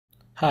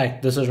Hi,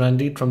 this is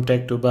Randeep from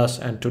Tech2Bus,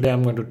 and today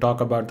I'm going to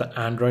talk about the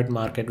Android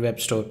Market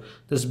Web Store.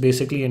 This is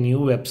basically a new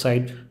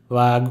website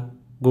via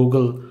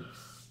Google.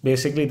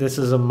 Basically, this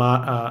is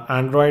a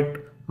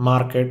Android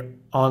market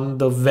on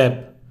the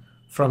web.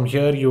 From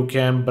here, you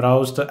can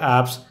browse the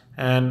apps,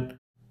 and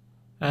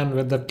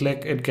with the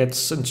click, it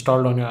gets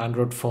installed on your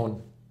Android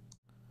phone.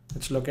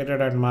 It's located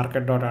at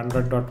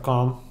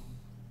market.android.com,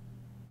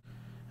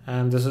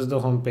 and this is the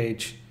home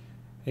page.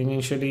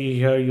 Initially,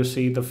 here you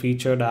see the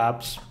featured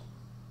apps.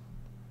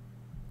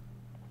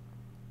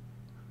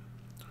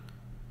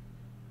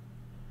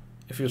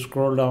 If you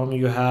scroll down,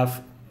 you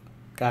have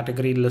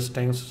category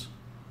listings.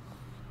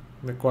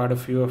 There are quite a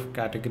few of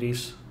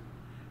categories.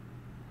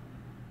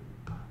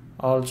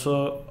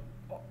 Also,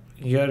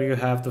 here you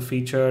have the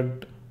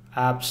featured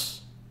apps,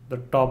 the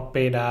top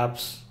paid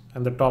apps,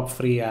 and the top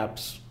free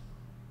apps.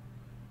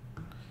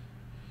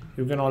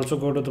 You can also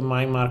go to the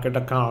My Market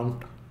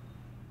account,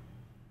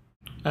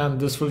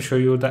 and this will show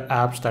you the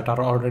apps that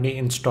are already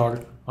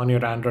installed on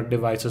your Android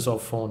devices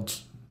or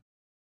phones.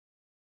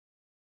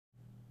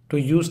 To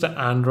use the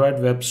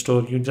Android Web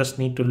Store, you just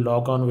need to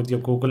log on with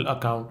your Google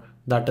account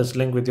that is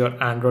linked with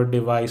your Android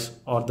device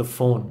or the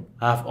phone.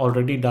 I have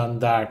already done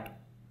that.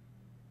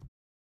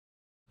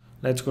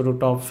 Let's go to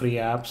top free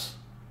apps.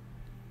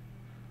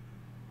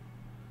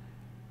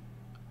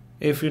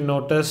 If you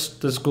notice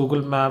this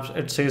Google Maps,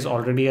 it says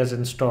already as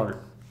installed.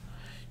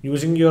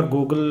 Using your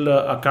Google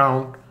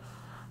account,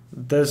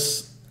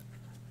 this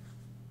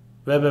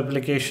web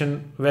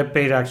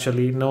page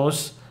actually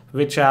knows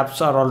which apps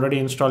are already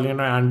installed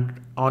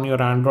on your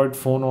Android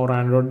phone or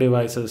Android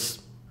devices.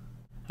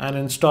 And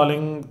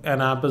installing an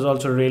app is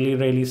also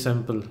really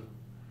simple.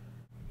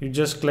 You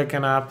just click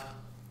an app,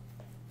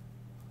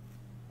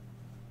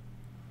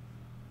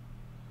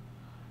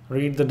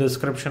 read the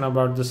description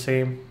about the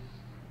same,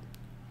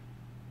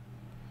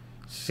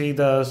 see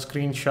the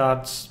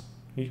screenshots,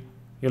 you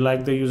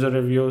like the user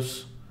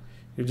reviews,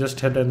 you just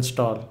hit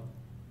install.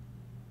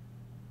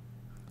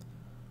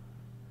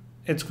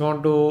 It's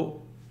going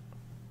to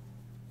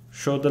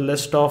show the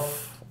list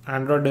of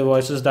Android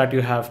devices that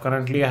you have.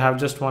 Currently I have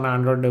just one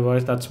Android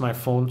device, that's my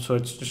phone, so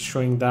it's just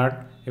showing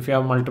that. If you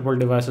have multiple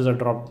devices,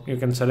 you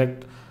can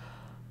select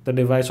the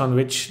device on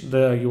which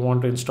you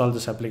want to install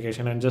this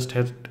application and just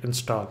hit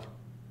install.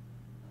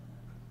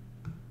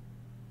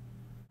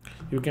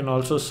 You can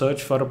also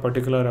search for a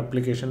particular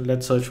application.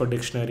 Let's search for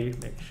dictionary.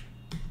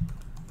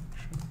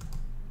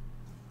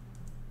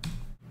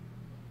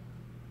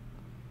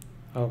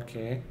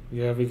 Okay,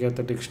 here we get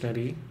the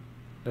dictionary.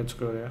 Let's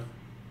go there.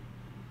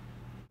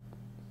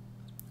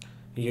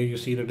 Here you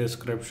see the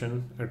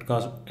description.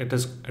 It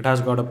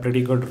has got a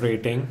pretty good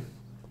rating.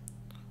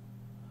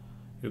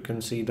 You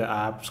can see the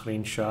app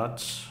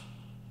screenshots,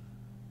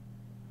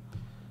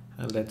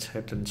 and let's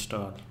hit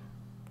install.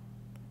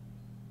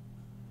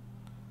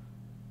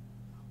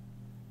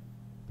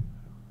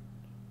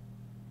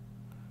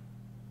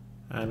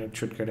 And it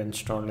should get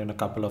installed in a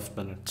couple of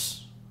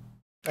minutes.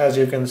 As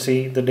you can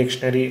see, the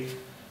dictionary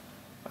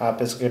app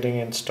is getting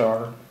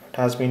installed. It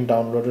has been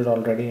downloaded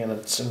already and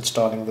it's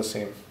installing the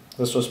same.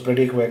 This was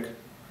pretty quick.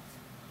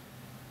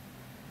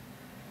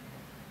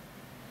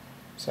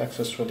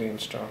 Successfully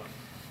installed.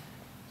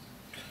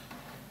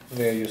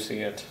 There you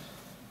see it.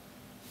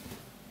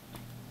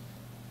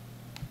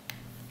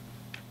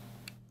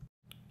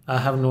 I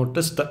have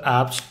noticed the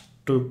apps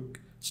to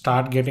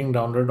start getting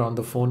downloaded on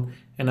the phone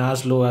in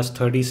as low as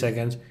 30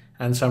 seconds,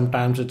 and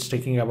sometimes it's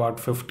taking about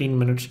 15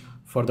 minutes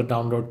for the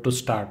download to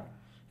start.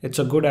 It's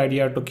a good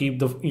idea to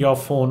keep your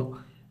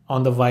phone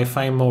on the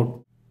Wi-Fi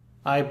mode.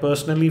 I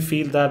personally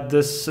feel that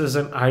this is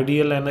an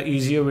ideal and an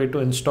easier way to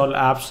install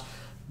apps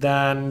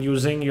than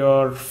using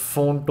your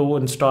phone to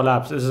install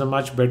apps. This is a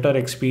much better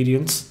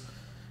experience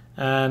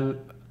and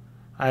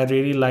I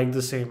really like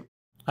the same.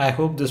 I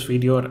hope this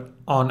video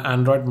on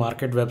Android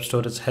Market Web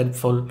Store is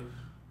helpful,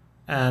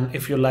 and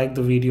if you like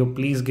the video,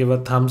 please give a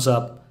thumbs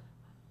up.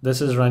 This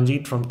is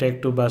Ranjit from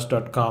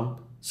tech2bus.com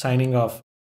signing off.